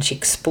Million. And she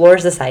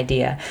explores this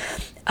idea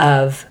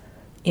of,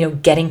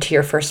 getting to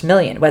your first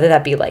million, whether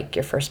that be like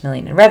your first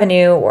million in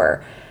revenue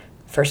or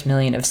first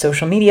million of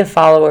social media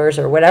followers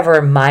or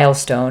whatever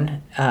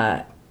milestone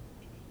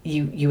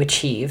you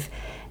achieve,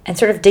 and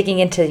sort of digging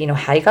into,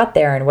 how you got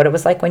there and what it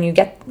was like when you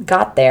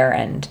got there.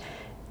 And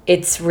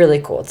it's really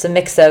cool. It's a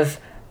mix of,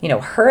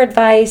 her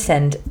advice,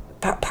 and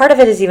part of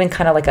it is even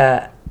kind of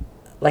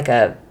like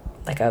a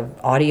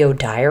audio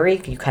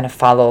diary. You kind of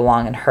follow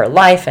along in her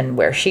life and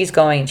where she's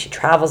going. She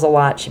travels a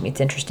lot. She meets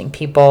interesting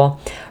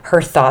people.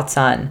 Her thoughts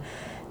on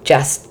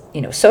just,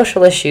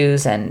 social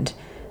issues and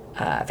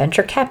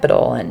venture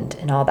capital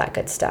and all that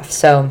good stuff.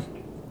 So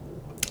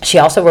she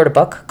also wrote a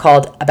book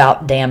called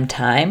About Damn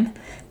Time,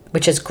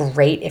 which is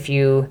great if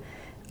your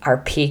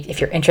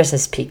interest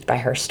is piqued by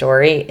her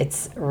story.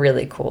 It's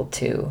really cool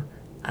to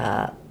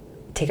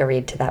take a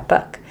read to that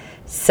book.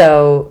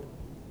 So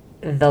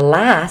the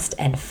last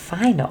and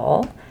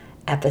final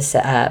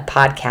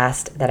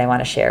podcast that I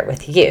want to share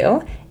with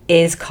you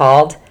is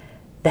called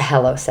the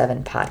Hello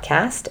 7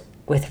 Podcast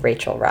with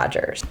Rachel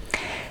Rodgers.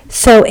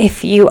 So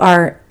if you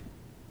are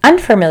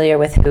unfamiliar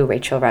with who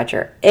Rachel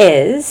Rodgers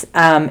is,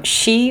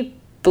 she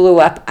blew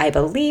up, I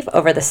believe,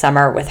 over the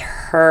summer with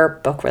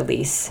her book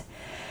release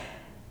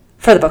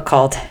for the book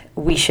called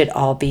We Should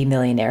All Be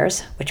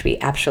Millionaires, which we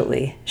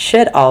absolutely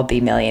should all be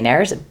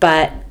millionaires.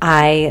 But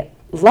I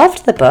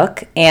loved the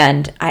book,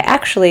 and I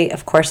actually,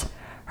 of course,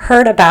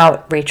 heard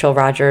about Rachel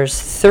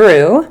Rodgers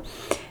through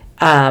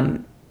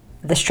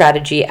the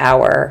Strategy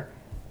Hour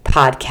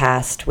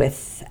podcast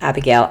with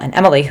Abigail and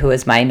Emily, who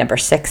is my number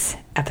 6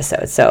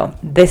 episode. So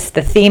the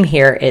theme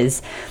here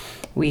is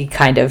you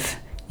kind of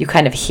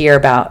hear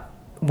about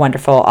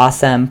wonderful,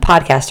 awesome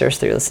podcasters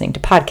through listening to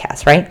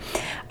podcasts, right?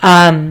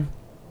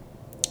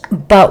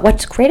 But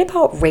what's great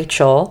about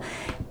Rachel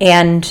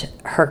and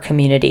her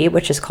community,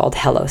 which is called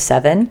Hello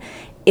 7,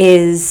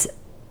 is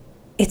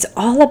it's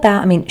all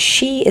about,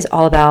 she is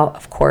all about,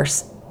 of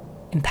course,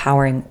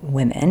 empowering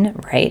women,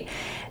 right?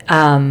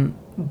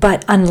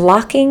 But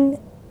unlocking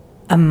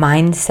a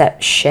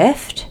mindset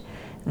shift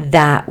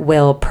that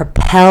will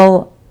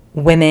propel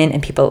women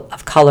and people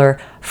of color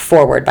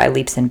forward by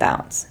leaps and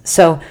bounds.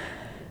 So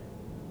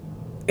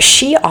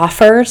she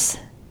offers,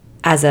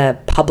 as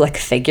a public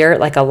figure,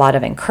 like a lot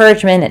of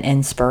encouragement and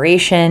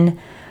inspiration.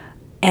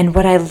 And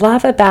what I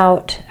love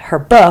about her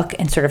book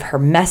and sort of her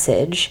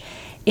message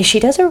is she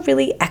does a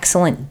really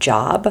excellent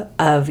job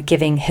of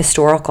giving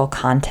historical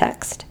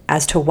context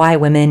as to why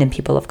women and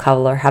people of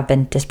color have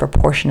been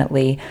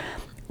disproportionately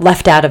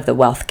left out of the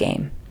wealth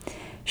game.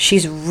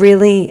 She's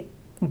really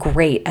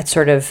great at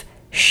sort of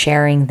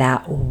sharing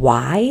that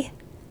why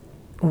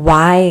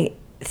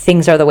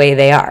things are the way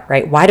they are,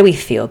 right? Why do we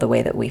feel the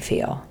way that we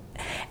feel?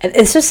 And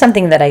this is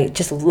something that I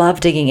just love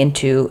digging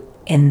into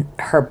in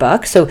her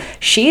book. So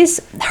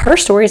her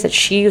story is that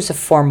she was a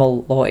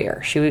formal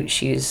lawyer.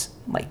 She's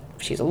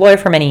a lawyer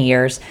for many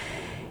years.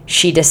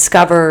 She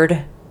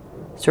discovered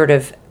sort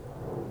of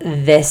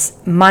this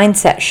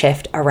mindset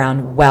shift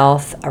around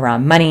wealth,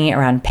 around money,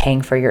 around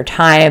paying for your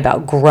time,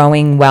 about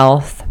growing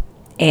wealth.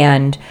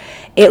 And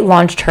it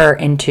launched her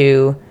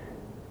into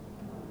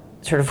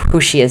sort of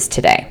who she is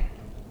today.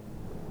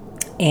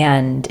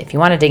 And if you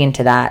want to dig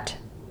into that,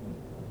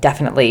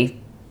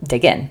 definitely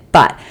dig in.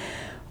 But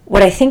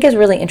what I think is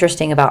really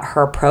interesting about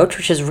her approach,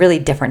 which is really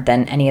different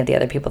than any of the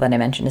other people that I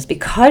mentioned, is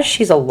because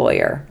she's a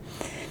lawyer,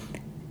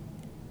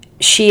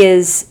 she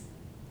is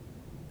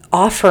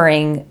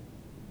offering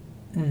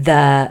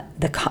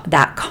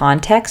that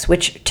context,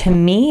 which to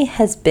me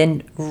has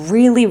been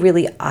really,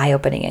 really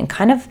eye-opening and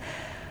kind of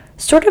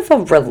sort of a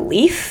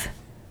relief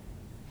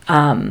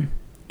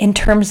in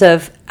terms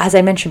of, as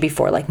I mentioned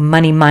before, like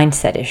money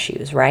mindset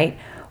issues, right?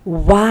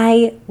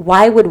 Why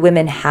would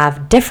women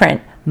have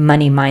different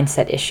money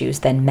mindset issues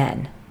than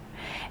men?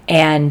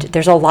 And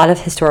there's a lot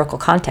of historical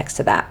context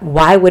to that.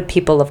 Why would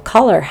people of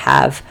color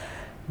have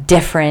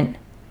different,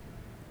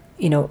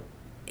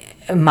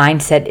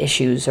 mindset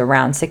issues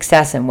around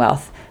success and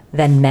wealth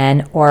than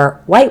men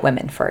or white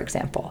women, for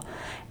example?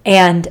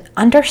 And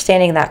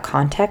understanding that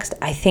context,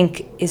 I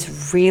think,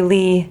 is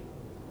really,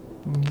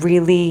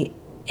 really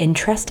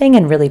interesting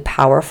and really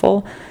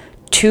powerful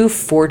to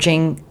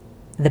forging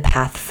the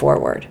path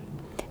forward.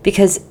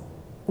 Because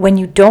when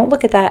you don't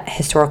look at that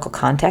historical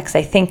context,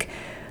 I think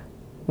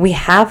we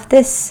have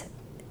this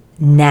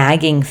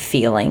nagging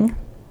feeling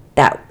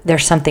that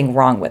there's something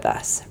wrong with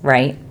us,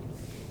 right?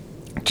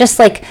 Just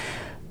like,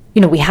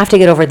 we have to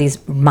get over these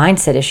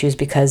mindset issues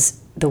because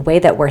the way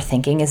that we're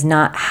thinking is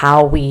not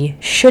how we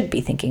should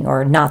be thinking,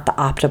 or not the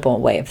optimal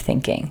way of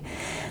thinking.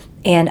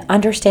 And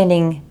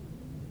understanding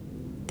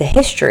the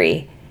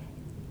history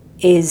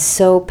is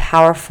so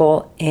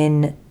powerful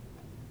in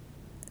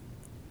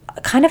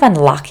kind of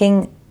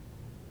unlocking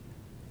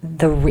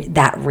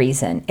that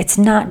reason. It's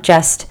not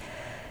just,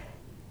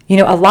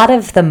 a lot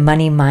of the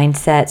money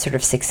mindset sort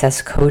of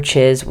success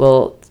coaches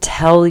will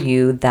tell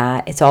you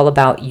that it's all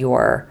about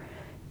your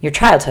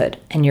childhood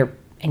and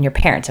your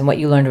parents and what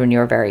you learned when you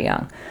were very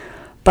young.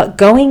 But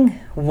going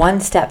one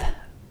step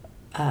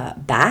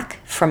back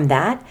from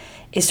that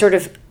is sort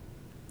of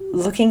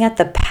looking at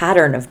the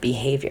pattern of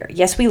behavior.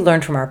 Yes, we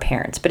learned from our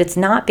parents, but it's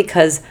not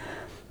because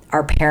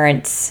our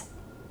parents,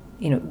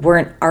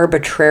 weren't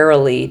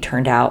arbitrarily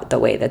turned out the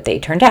way that they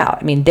turned out.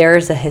 I mean,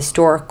 there's a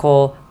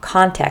historical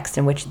context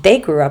in which they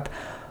grew up,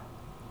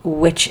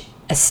 which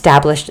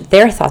established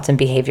their thoughts and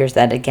behaviors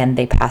that, again,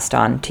 they passed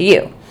on to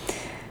you.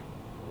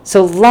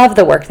 So love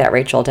the work that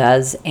Rachel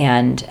does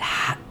and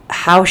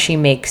how she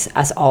makes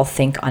us all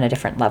think on a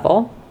different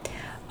level.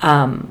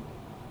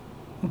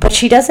 But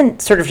she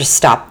doesn't sort of just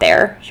stop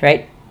there,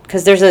 right?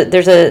 Because there's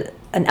an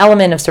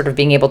element of sort of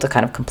being able to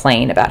kind of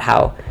complain about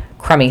how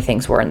crummy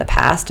things were in the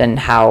past and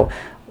how,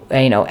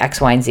 X,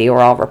 Y, and Z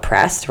were all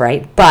repressed,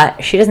 right?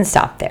 But she doesn't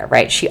stop there,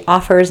 right? She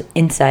offers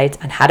insights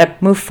on how to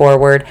move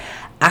forward,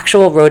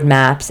 actual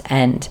roadmaps,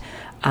 and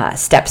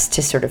steps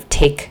to sort of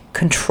take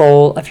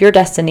control of your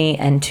destiny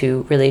and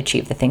to really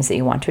achieve the things that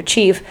you want to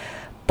achieve,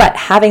 but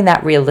having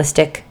that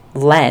realistic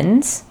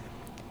lens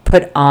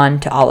put on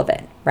to all of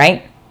it,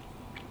 right?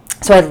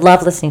 So I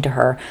love listening to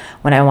her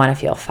when I want to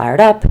feel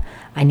fired up.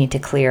 I need to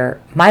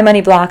clear my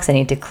money blocks. I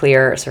need to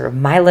clear sort of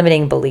my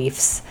limiting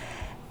beliefs.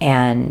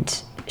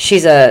 And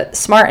she's a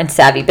smart and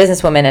savvy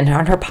businesswoman. And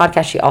on her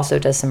podcast, she also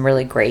does some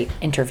really great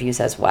interviews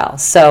as well.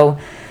 So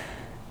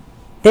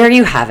there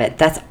you have it.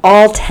 That's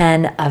all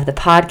 10 of the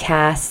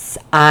podcasts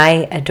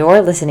I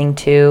adore listening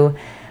to,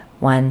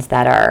 ones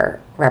that are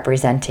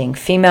representing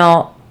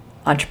female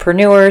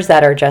entrepreneurs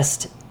that are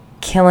just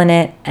killing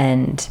it.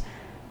 And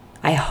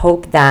I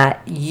hope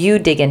that you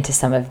dig into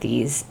some of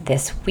these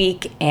this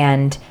week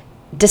and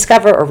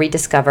discover or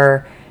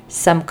rediscover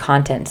some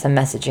content, some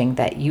messaging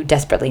that you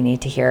desperately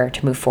need to hear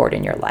to move forward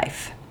in your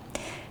life.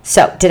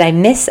 So, did I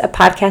miss a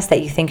podcast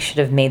that you think should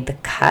have made the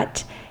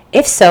cut?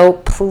 If so,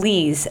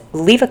 please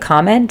leave a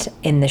comment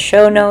in the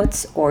show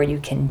notes, or you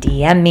can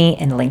DM me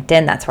in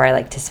LinkedIn. That's where I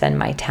like to spend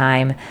my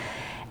time.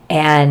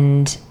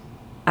 And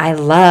I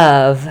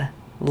love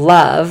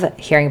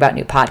hearing about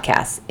new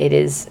podcasts. It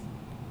is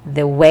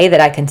the way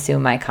that I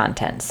consume my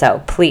content.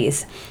 So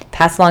please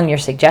pass along your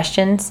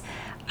suggestions.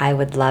 I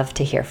would love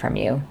to hear from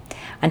you.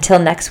 Until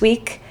next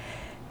week,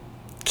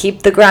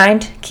 keep the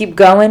grind, keep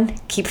going,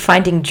 keep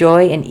finding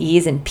joy and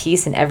ease and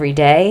peace in every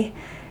day,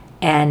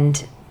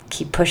 and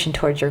keep pushing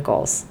towards your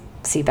goals.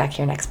 See you back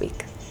here next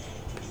week.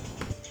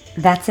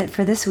 That's it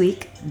for this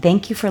week.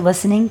 Thank you for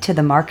listening to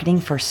the Marketing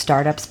for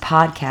Startups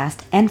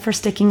podcast and for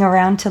sticking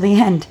around till the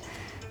end.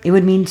 It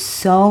would mean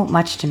so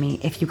much to me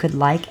if you could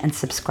like and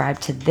subscribe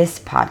to this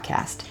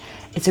podcast.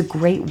 It's a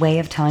great way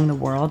of telling the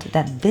world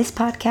that this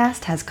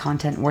podcast has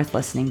content worth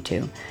listening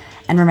to.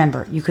 And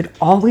remember, you could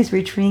always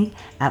reach me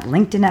at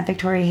LinkedIn at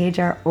Victoria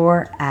Hajar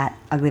or at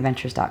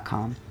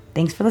uglyventures.com.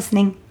 Thanks for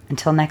listening.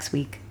 Until next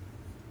week.